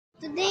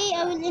Today,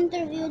 I will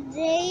interview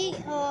Jay.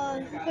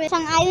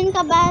 Sang-ayon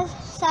ka ba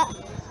sa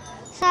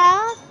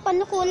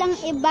panukulang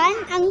iban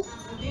ang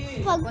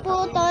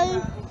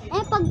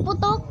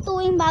pagputok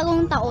tuwing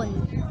bagong taon?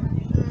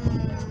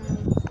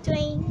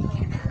 Tuwing.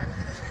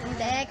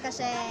 Hindi,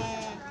 kasi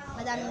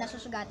madaming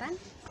nasusugatan.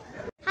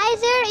 Hi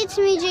sir, it's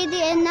me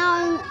JD and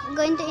now I'm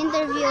going to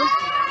interview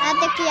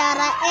Ate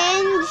Kiara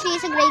and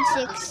she's a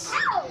grade 6.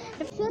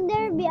 Should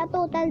there be a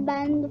total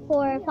ban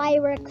for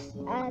fireworks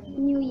at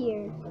New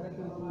Year?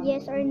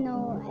 Yes or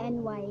no,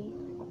 and why?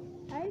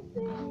 I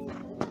think,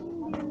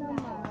 hindi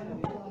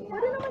naman.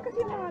 Pwede naman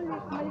kasi yung mga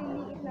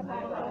maliliit na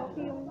patok,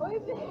 yung mga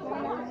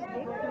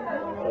stick.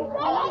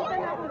 Nakikita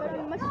na ako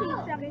ganun, mas safe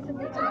siya kaysa sa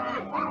mga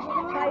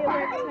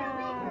fireworks na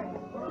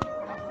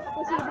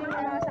posibleng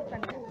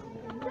nasaktan ka.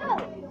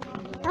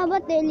 How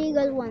about the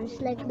illegal ones,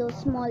 like those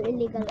small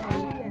illegal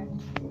ones? Yeah.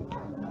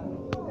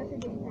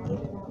 Kasi din na.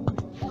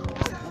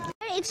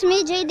 It's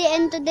me JD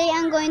and today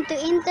I'm going to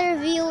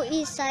interview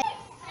Isay.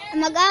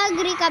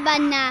 Mag-agree ka ba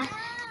na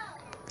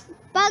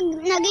pag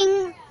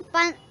naging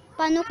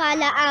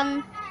panukala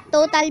ang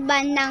total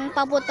ban ng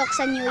paputok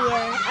sa New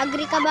Year,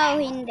 agree ka ba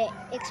o hindi?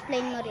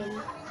 Explain mo rin.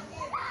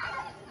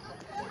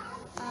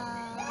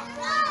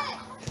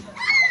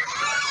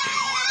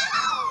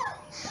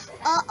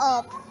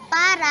 Oo,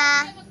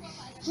 para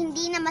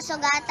hindi na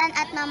masugatan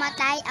at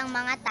mamatay ang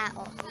mga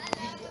tao.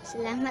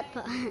 Salamat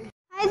po.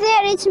 Hi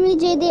there, it's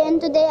me JD and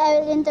today I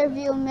will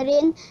interview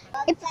Marin.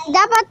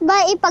 Dapat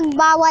ba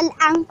ipagbawal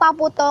ang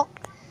paputok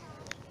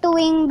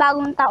tuwing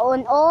bagong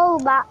taon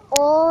o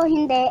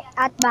hindi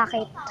at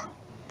bakit?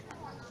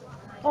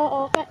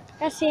 Oo,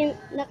 kasi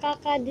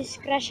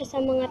nakaka-discrush siya sa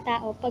mga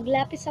tao.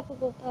 Paglapis sa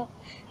putok,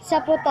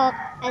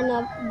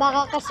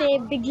 baka kasi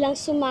biglang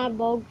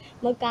sumabog,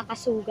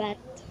 magkakasugat.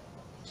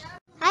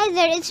 Hi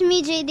there, it's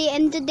me JD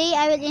and today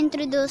I will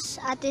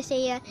introduce Ate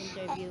Seya.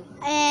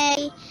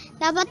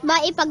 Dapat ba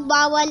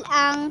ipagbawal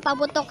ang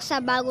paputok sa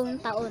bagong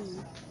taon?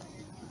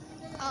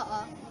 Oo.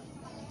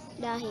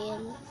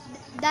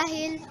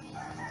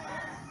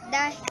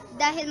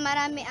 Dahil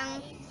marami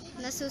ang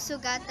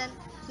nasusugatan,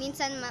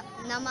 minsan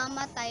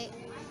namamatay.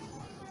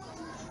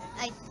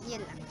 Ay, yun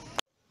lang.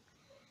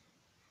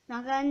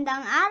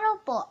 Magandang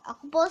araw po.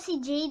 Ako po si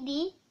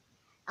JD.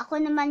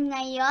 Ako naman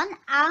ngayon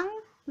ang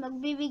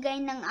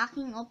magbibigay ng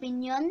aking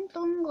opinyon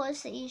tungkol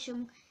sa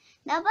isyung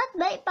dapat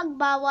ba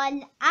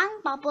ipagbawal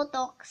ang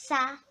paputok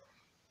sa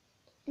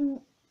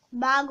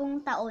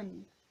bagong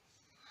taon?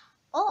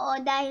 Oo,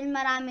 dahil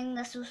maraming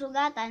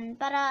nasusugatan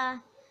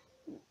para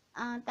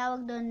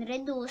tawag doon,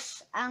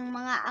 reduce ang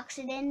mga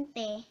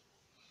aksidente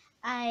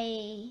ay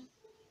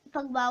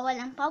pagbawal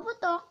ang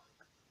paputok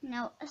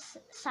na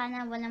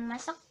sana walang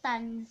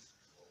masaktan.